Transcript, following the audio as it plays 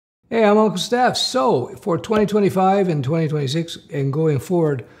Hey, I'm Uncle Steph. So for 2025 and 2026 and going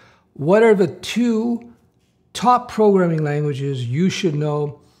forward, what are the two top programming languages you should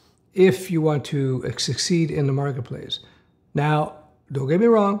know if you want to succeed in the marketplace? Now, don't get me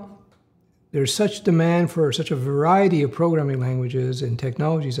wrong. There's such demand for such a variety of programming languages and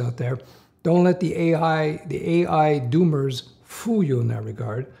technologies out there. Don't let the AI doomers fool you in that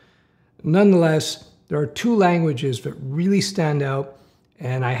regard. Nonetheless, there are two languages that really stand out,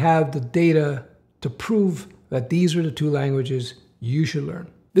 and I have the data to prove that these are the two languages you should learn.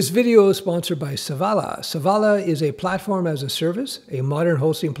 This video is sponsored by Savala. Savala is a platform as a service, a modern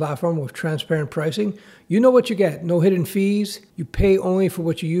hosting platform with transparent pricing. You know what you get, no hidden fees. You pay only for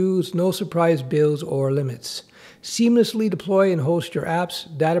what you use, no surprise bills or limits. Seamlessly deploy and host your apps,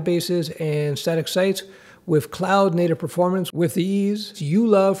 databases, and static sites with cloud-native performance with the ease you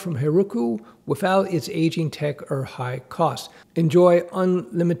love from Heroku without its aging tech or high costs. Enjoy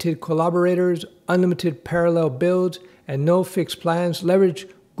unlimited collaborators, unlimited parallel builds, and no fixed plans. Leverage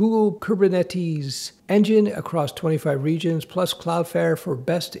Google Kubernetes engine across 25 regions, plus Cloudflare for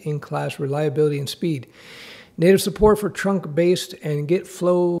best-in-class reliability and speed. Native support for trunk-based and Git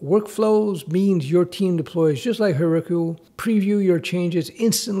flow workflows means your team deploys just like Heroku. Preview your changes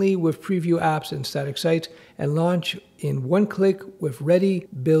instantly with preview apps and static sites, and launch in one click with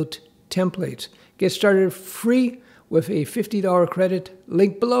ready-built templates. Get started free with a $50 credit,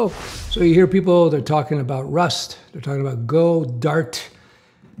 link below. So you hear people, they're talking about Rust, they're talking about Go, Dart.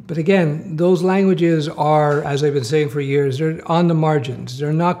 But again, those languages are, as I've been saying for years, they're on the margins.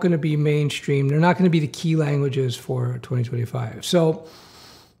 They're not going to be mainstream. They're not going to be the key languages for 2025. So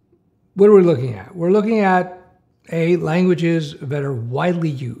what are we looking at? We're looking at languages that are widely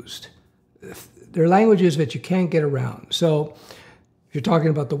used. They're languages that you can't get around. So if you're talking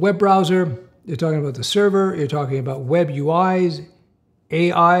about the web browser, you're talking about the server, you're talking about web UIs,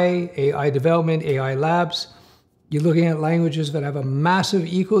 AI development, AI labs. You're looking at languages that have a massive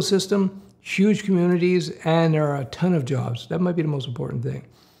ecosystem, huge communities, and there are a ton of jobs. That might be the most important thing.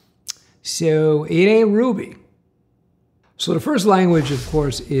 So it ain't Ruby. So the first language, of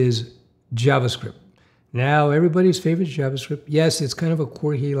course, is JavaScript. Now, everybody's favorite is JavaScript. Yes, it's kind of a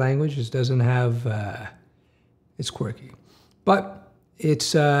quirky language. It doesn't have, it's quirky. But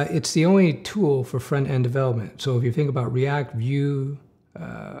it's the only tool for front-end development. So if you think about React, Vue,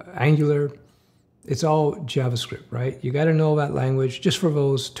 Angular, it's all JavaScript, right? You got to know that language just for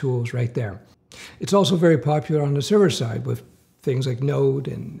those tools right there. It's also very popular on the server side with things like Node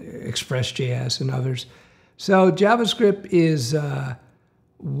and Express.js and others. So JavaScript is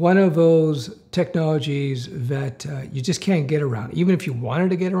one of those technologies that you just can't get around. Even if you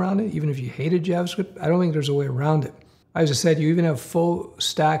wanted to get around it, even if you hated JavaScript, I don't think there's a way around it. As I said, you even have full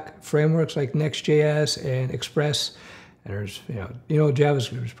stack frameworks like Next.js and Express. And there's,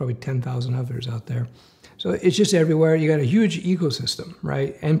 JavaScript, there's probably 10,000 others out there. So it's just everywhere. You got a huge ecosystem,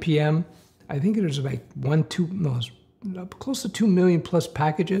 right? NPM, I think there's like close to 2 million plus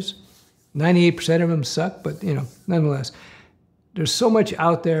packages. 98% of them suck, but nonetheless, there's so much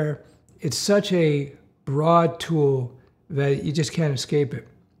out there. It's such a broad tool that you just can't escape it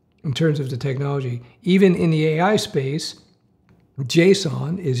in terms of the technology. Even in the AI space,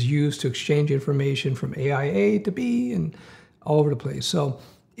 JSON is used to exchange information from AI A to B and all over the place. So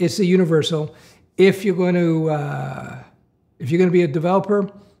it's a universal. If you're going to be a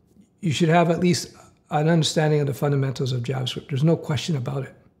developer, you should have at least an understanding of the fundamentals of JavaScript. There's no question about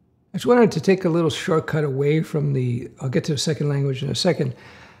it. I just wanted to take a little shortcut away from I'll get to the second language in a second,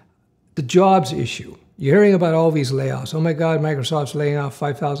 the jobs issue. You're hearing about all these layoffs. Oh my God, Microsoft's laying off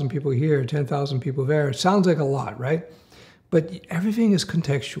 5,000 people here, 10,000 people there. It sounds like a lot, right? But everything is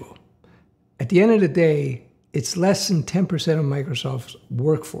contextual. At the end of the day, it's less than 10% of Microsoft's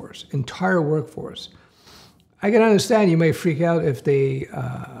workforce, entire workforce. I can understand you may freak out if they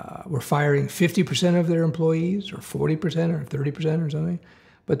were firing 50% of their employees or 40% or 30% or something,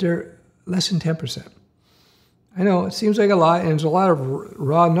 but they're less than 10%. I know it seems like a lot, and there's a lot of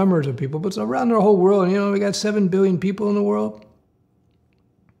raw numbers of people, but it's around the whole world. We got 7 billion people in the world.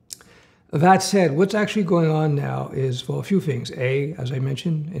 That said, what's actually going on now is, well, a few things. A, as I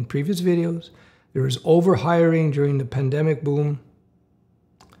mentioned in previous videos, there was overhiring during the pandemic boom.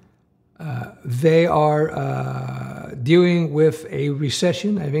 They are dealing with a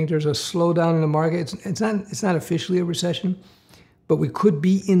recession. I think there's a slowdown in the market. It's not officially a recession, but we could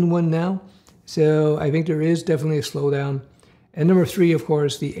be in one now. So I think there is definitely a slowdown. And number 3, of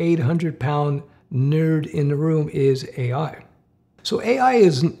course, the 800-pound nerd in the room is AI. So AI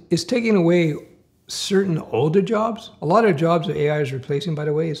is taking away certain older jobs. A lot of jobs that AI is replacing, by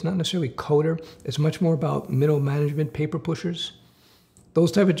the way, it's not necessarily coder. It's much more about middle management, paper pushers.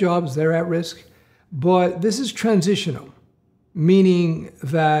 those type of jobs, they're at risk. But this is transitional, meaning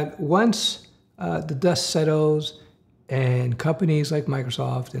that once the dust settles and companies like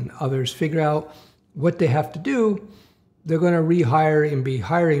Microsoft and others figure out what they have to do, they're going to rehire and be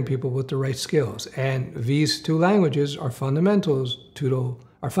hiring people with the right skills. And these two languages are fundamental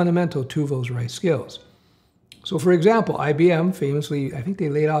to those right skills. So for example, IBM famously, I think they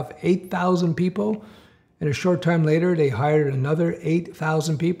laid off 8,000 people, and a short time later, they hired another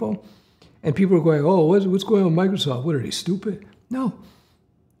 8,000 people. And people are going, oh, what's going on with Microsoft? What, are they stupid? No.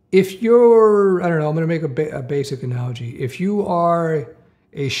 If you're, I don't know, I'm going to make a basic analogy. If you are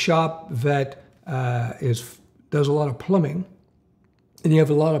a shop that does a lot of plumbing, and you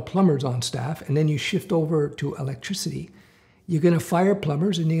have a lot of plumbers on staff, and then you shift over to electricity, you're going to fire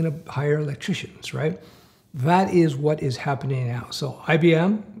plumbers and you're going to hire electricians, right? That is what is happening now. So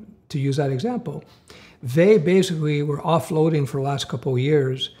IBM, to use that example, they basically were offloading for the last couple of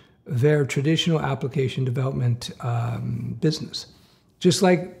years their traditional application development business. Just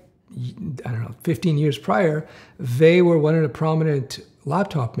like, I don't know, 15 years prior, they were one of the prominent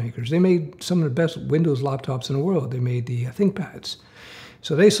laptop makers. They made some of the best Windows laptops in the world. They made the ThinkPads.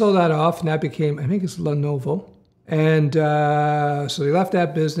 So they sold that off, and that became, I think it's Lenovo. And so they left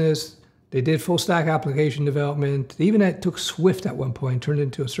that business. They did full stack application development. They even took Swift at one point, turned it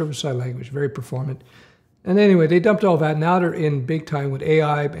into a server-side language, very performant. And anyway, they dumped all that. Now they're in big time with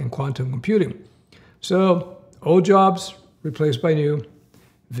AI and quantum computing. So old jobs replaced by new.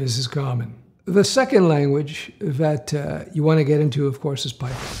 This is common. The second language that you want to get into, of course, is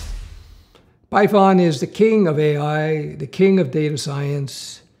Python. Python is the king of AI, the king of data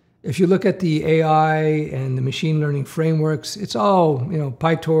science. If you look at the AI and the machine learning frameworks, it's all,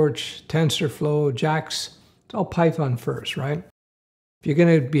 PyTorch, TensorFlow, JAX. It's all Python first, right? If you're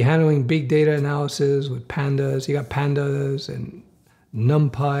going to be handling big data analysis with pandas, you got pandas and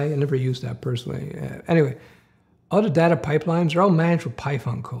NumPy. I never used that personally. Anyway, all the data pipelines are all managed with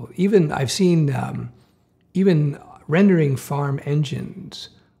Python code. Even I've seen even rendering farm engines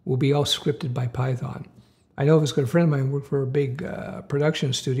will be all scripted by Python. I know this good friend of mine worked for a big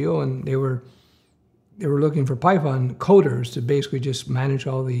production studio, and they were looking for Python coders to basically just manage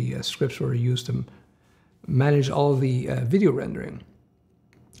all the scripts that were used to manage all the video rendering.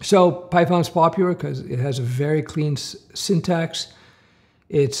 So Python's popular because it has a very clean syntax.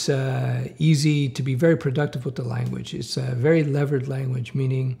 It's easy to be very productive with the language. It's a very levered language,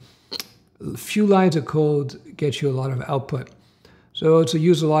 meaning a few lines of code get you a lot of output. So it's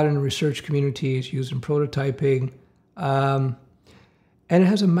used a lot in the research community. It's used in prototyping. And it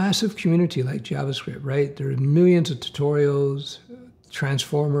has a massive community like JavaScript, right? There are millions of tutorials,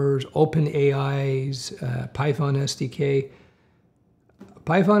 transformers, open AIs, Python SDK.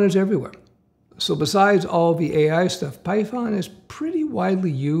 Python is everywhere. So besides all the AI stuff, Python is pretty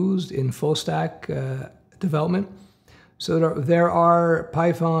widely used in full stack development. So there are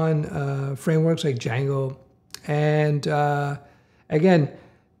Python frameworks like Django. And again,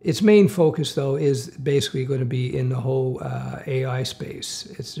 its main focus, though, is basically going to be in the whole AI space.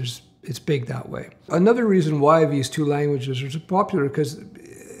 It's big that way. Another reason why these two languages are so popular because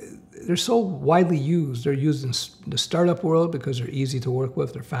they're so widely used. They're used in the startup world because they're easy to work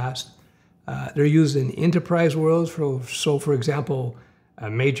with, they're fast. They're used in enterprise worlds. So for example,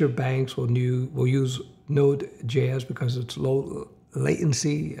 major banks will use Node.js because it's low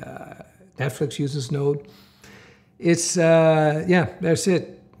latency. Netflix uses Node. It's, that's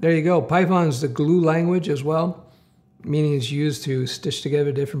it. There you go. Python's the glue language as well, meaning it's used to stitch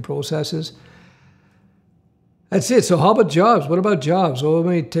together different processes. That's it. So how about jobs? What about jobs? Well, let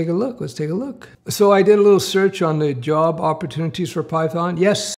me take a look. Let's take a look. So I did a little search on the job opportunities for Python.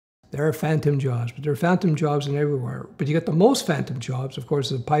 Yes, there are phantom jobs, but there are phantom jobs in everywhere. But you get the most phantom jobs, of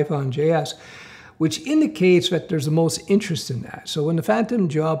course, is Python JS, which indicates that there's the most interest in that. So when the phantom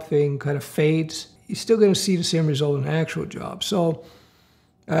job thing kind of fades, you're still going to see the same result in an actual job. So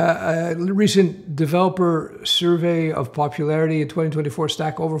a recent developer survey of popularity in 2024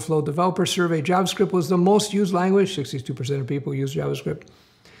 Stack Overflow developer survey, JavaScript was the most used language. 62% of people use JavaScript.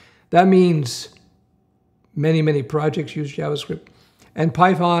 That means many, many projects use JavaScript. And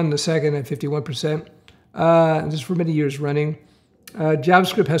Python, the second at 51%. This is for many years running.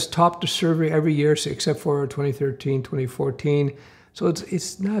 JavaScript has topped the survey every year, except for 2013, 2014. So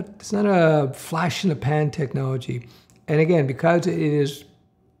it's not a flash in the pan technology. And again, because it is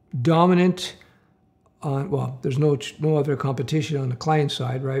dominant on, well, there's no other competition on the client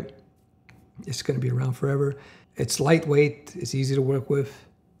side, right? It's going to be around forever. It's lightweight. It's easy to work with.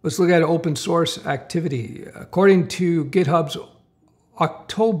 Let's look at open source activity. According to GitHub's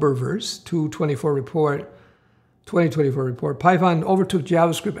Octoberverse 224 report, 2024 report. Python overtook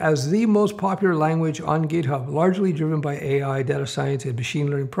JavaScript as the most popular language on GitHub, largely driven by AI, data science, and machine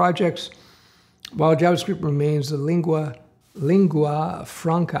learning projects, while JavaScript remains the lingua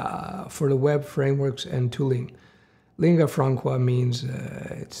franca for the web frameworks and tooling. Lingua franca means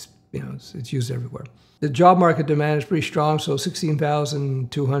it's used everywhere. The job market demand is pretty strong, so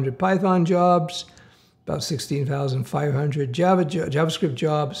 16,200 Python jobs, about 16,500 JavaScript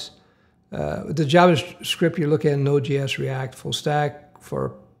jobs. The JavaScript, you're looking at Node.js, React, full stack. For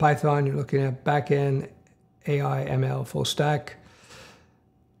Python, you're looking at backend, AI, ML, full stack.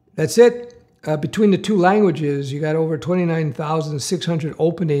 That's it. Between the two languages, you got over 29,600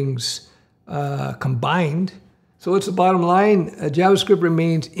 openings combined. So what's the bottom line? JavaScript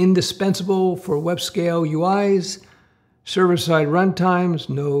remains indispensable for web scale UIs, server-side runtimes,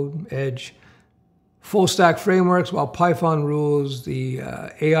 Node, Edge, full stack frameworks, while Python rules the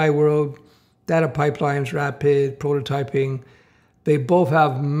AI world, data pipelines, rapid prototyping. They both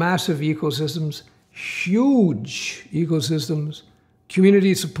have massive ecosystems, huge ecosystems,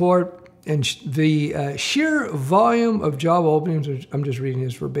 community support, and the sheer volume of job openings, I'm just reading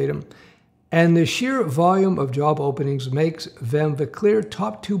this verbatim, and the sheer volume of job openings makes them the clear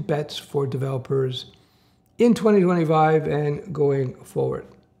top 2 bets for developers in 2025 and going forward.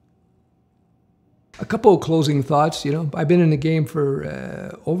 A couple of closing thoughts. I've been in the game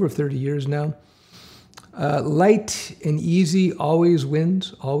for over 30 years now. Light and easy always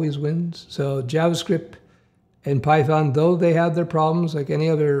wins, always wins. So JavaScript and Python, though they have their problems like any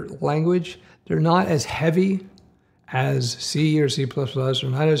other language, they're not as heavy as C or C++. They're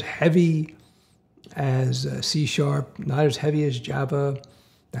not as heavy as C#, not as heavy as Java.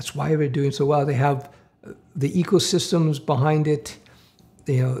 That's why they're doing so well. They have the ecosystems behind it.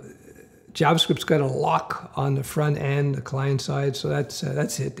 JavaScript's got a lock on the front end, the client side, so that's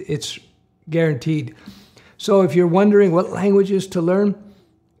it. It's guaranteed. So if you're wondering what languages to learn,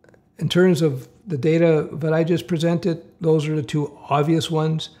 in terms of the data that I just presented, those are the 2 obvious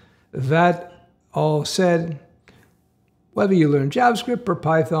ones. That all said, whether you learn JavaScript or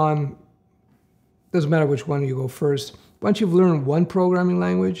Python, doesn't matter which one you go first. Once you've learned one programming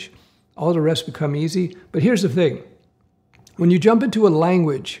language, all the rest become easy. But here's the thing. When you jump into a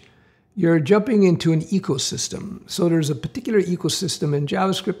language, you're jumping into an ecosystem. So there's a particular ecosystem in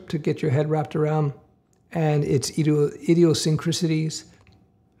JavaScript to get your head wrapped around, and its idiosyncrasies,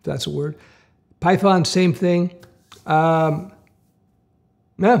 if that's a word. Python, same thing. Yeah.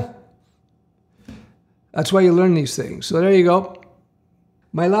 That's why you learn these things. So there you go.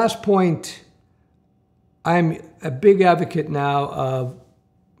 My last point, I'm a big advocate now of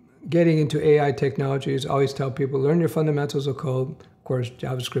getting into AI technologies. I always tell people, learn your fundamentals of code. Of course,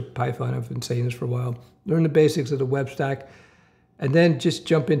 JavaScript, Python, I've been saying this for a while. Learn the basics of the web stack, and then just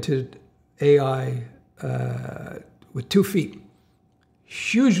jump into AI with 2 feet.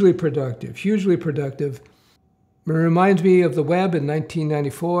 Hugely productive, hugely productive. It reminds me of the web in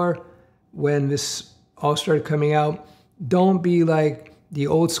 1994 when this all started coming out. Don't be like the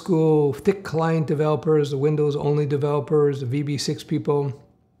old school thick client developers, the Windows only developers, the VB6 people.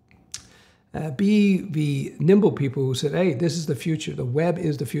 Be the nimble people who said, hey, this is the future. The web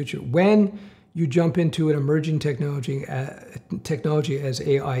is the future. When you jump into an emerging technology as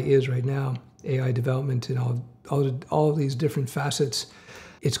AI is right now, AI development and all these different facets,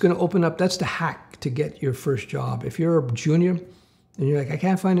 it's going to open up. That's the hack to get your first job. If you're a junior and you're like, I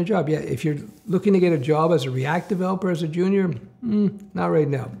can't find a job. Yeah, if you're looking to get a job as a React developer as a junior, not right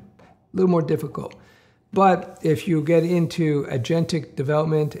now. A little more difficult. But if you get into agentic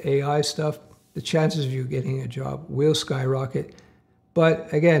development, AI stuff, the chances of you getting a job will skyrocket.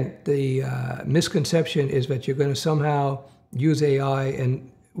 But again, the misconception is that you're going to somehow use AI and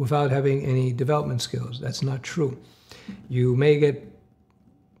without having any development skills. That's not true. You may get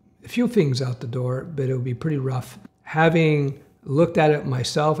a few things out the door, but it'll be pretty rough. Having looked at it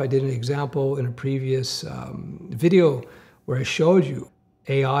myself, I did an example in a previous video where I showed you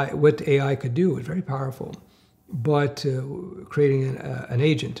what AI could do. It's very powerful, but creating an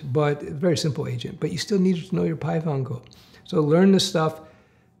agent, but a very simple agent. But you still need to know your Python code. So learn this stuff.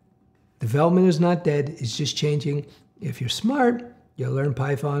 Development is not dead. It's just changing. If you're smart, you learn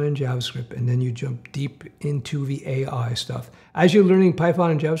Python and JavaScript, and then you jump deep into the AI stuff. As you're learning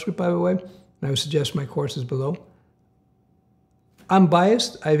Python and JavaScript, by the way, and I would suggest my courses below. I'm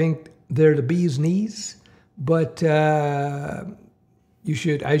biased. I think they're the bee's knees, but you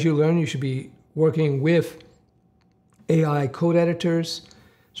should, as you learn, you should be working with AI code editors,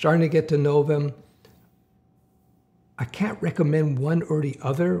 starting to get to know them. I can't recommend one or the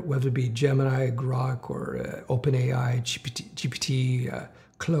other, whether it be Gemini, Grok, or OpenAI, GPT,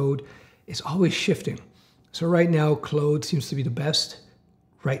 Claude. It's always shifting. So right now, Claude seems to be the best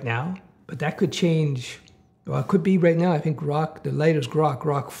right now, but that could change. Well, it could be right now. I think Grok, the latest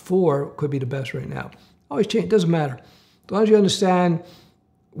Grok 4 could be the best right now. Always change, it doesn't matter. As long as you understand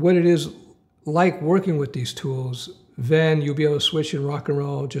what it is like working with these tools, then you'll be able to switch and rock and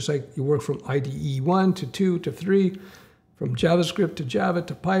roll, just like you work from IDE 1 to 2 to 3, from JavaScript to Java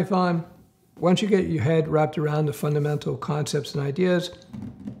to Python. Once you get your head wrapped around the fundamental concepts and ideas,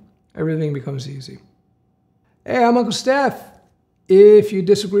 everything becomes easy. Hey, I'm Uncle Steph. If you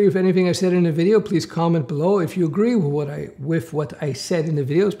disagree with anything I said in the video, please comment below. If you agree with what I said in the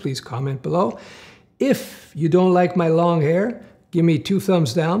videos, please comment below. If you don't like my long hair, give me 2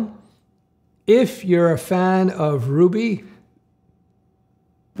 thumbs down. If you're a fan of Ruby,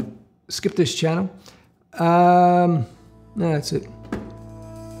 skip this channel. No, that's it.